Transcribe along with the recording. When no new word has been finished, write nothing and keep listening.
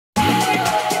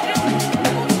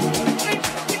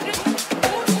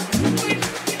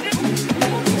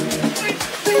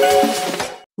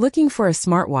Looking for a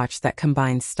smartwatch that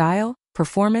combines style,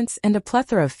 performance, and a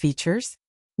plethora of features?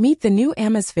 Meet the new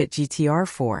Amazfit GTR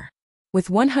 4. With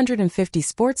 150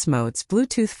 sports modes,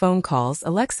 Bluetooth phone calls,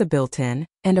 Alexa built-in,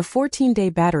 and a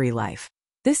 14-day battery life,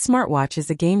 this smartwatch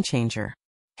is a game-changer.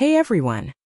 Hey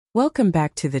everyone! Welcome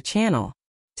back to the channel.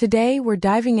 Today we're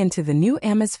diving into the new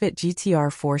Amazfit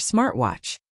GTR 4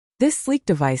 smartwatch. This sleek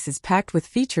device is packed with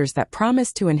features that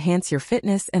promise to enhance your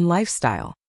fitness and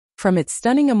lifestyle. From its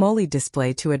stunning AMOLED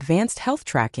display to advanced health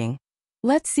tracking,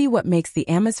 let's see what makes the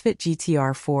Amazfit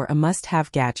GTR 4 a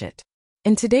must-have gadget.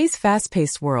 In today's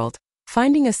fast-paced world,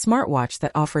 finding a smartwatch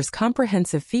that offers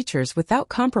comprehensive features without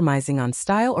compromising on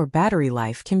style or battery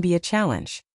life can be a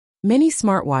challenge. Many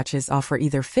smartwatches offer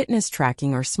either fitness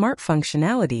tracking or smart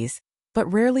functionalities,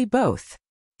 but rarely both.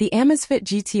 The Amazfit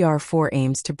GTR 4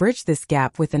 aims to bridge this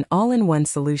gap with an all-in-one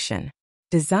solution.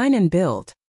 Design and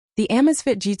build. The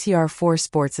Amazfit GTR 4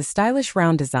 sports a stylish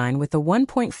round design with a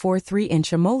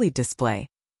 1.43-inch AMOLED display,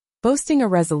 boasting a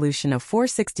resolution of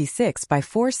 466 by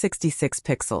 466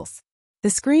 pixels. The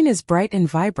screen is bright and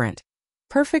vibrant,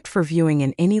 perfect for viewing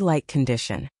in any light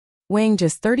condition. Weighing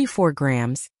just 34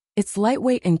 grams, it's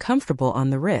lightweight and comfortable on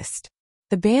the wrist.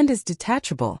 The band is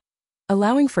detachable,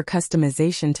 allowing for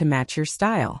customization to match your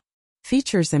style.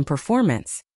 Features and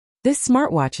performance. This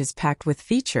smartwatch is packed with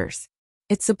features.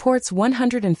 It supports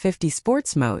 150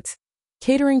 sports modes,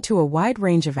 catering to a wide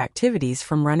range of activities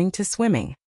from running to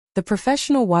swimming. The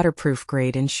professional waterproof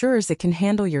grade ensures it can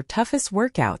handle your toughest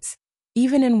workouts,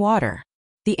 even in water.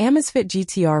 The Amazfit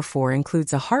GTR 4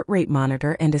 includes a heart rate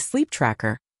monitor and a sleep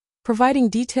tracker, providing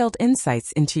detailed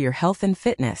insights into your health and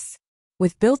fitness.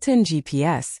 With built-in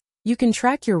GPS, you can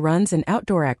track your runs and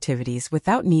outdoor activities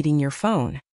without needing your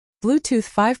phone. Bluetooth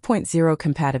 5.0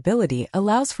 compatibility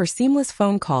allows for seamless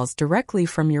phone calls directly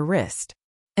from your wrist.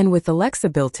 And with Alexa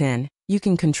built-in, you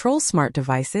can control smart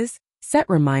devices, set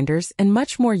reminders, and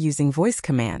much more using voice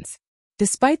commands.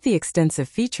 Despite the extensive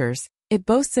features, it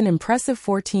boasts an impressive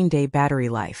 14-day battery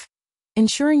life,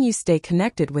 ensuring you stay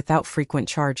connected without frequent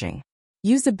charging.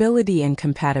 Usability and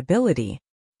compatibility.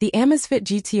 The Amazfit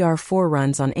GTR 4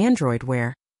 runs on Android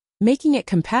Wear, making it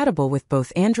compatible with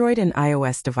both Android and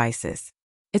iOS devices.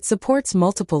 It supports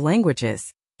multiple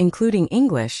languages, including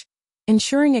English,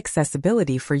 ensuring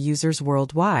accessibility for users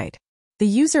worldwide. The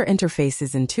user interface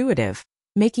is intuitive,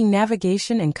 making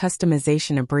navigation and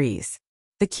customization a breeze.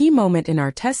 The key moment in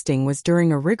our testing was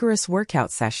during a rigorous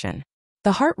workout session.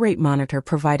 The heart rate monitor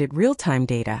provided real-time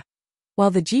data,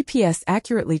 while the GPS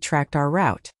accurately tracked our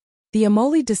route. The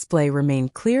AMOLED display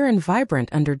remained clear and vibrant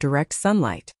under direct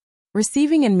sunlight.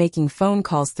 Receiving and making phone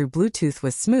calls through Bluetooth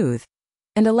was smooth,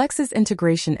 and Alexa's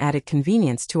integration added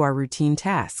convenience to our routine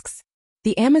tasks.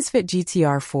 The Amazfit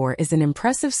GTR 4 is an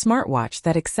impressive smartwatch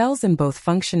that excels in both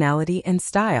functionality and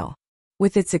style.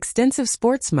 With its extensive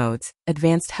sports modes,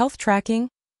 advanced health tracking,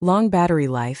 long battery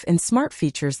life, and smart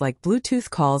features like Bluetooth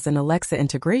calls and Alexa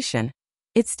integration,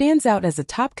 it stands out as a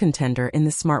top contender in the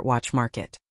smartwatch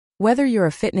market. Whether you're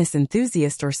a fitness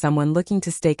enthusiast or someone looking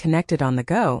to stay connected on the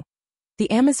go, the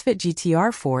Amazfit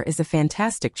GTR 4 is a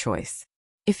fantastic choice.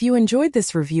 If you enjoyed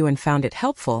this review and found it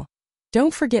helpful,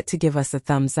 don't forget to give us a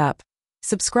thumbs up,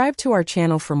 subscribe to our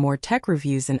channel for more tech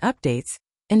reviews and updates,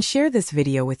 and share this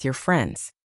video with your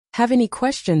friends. Have any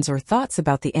questions or thoughts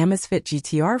about the Amazfit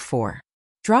GTR 4?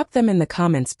 Drop them in the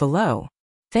comments below.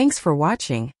 Thanks for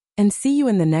watching, and see you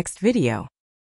in the next video.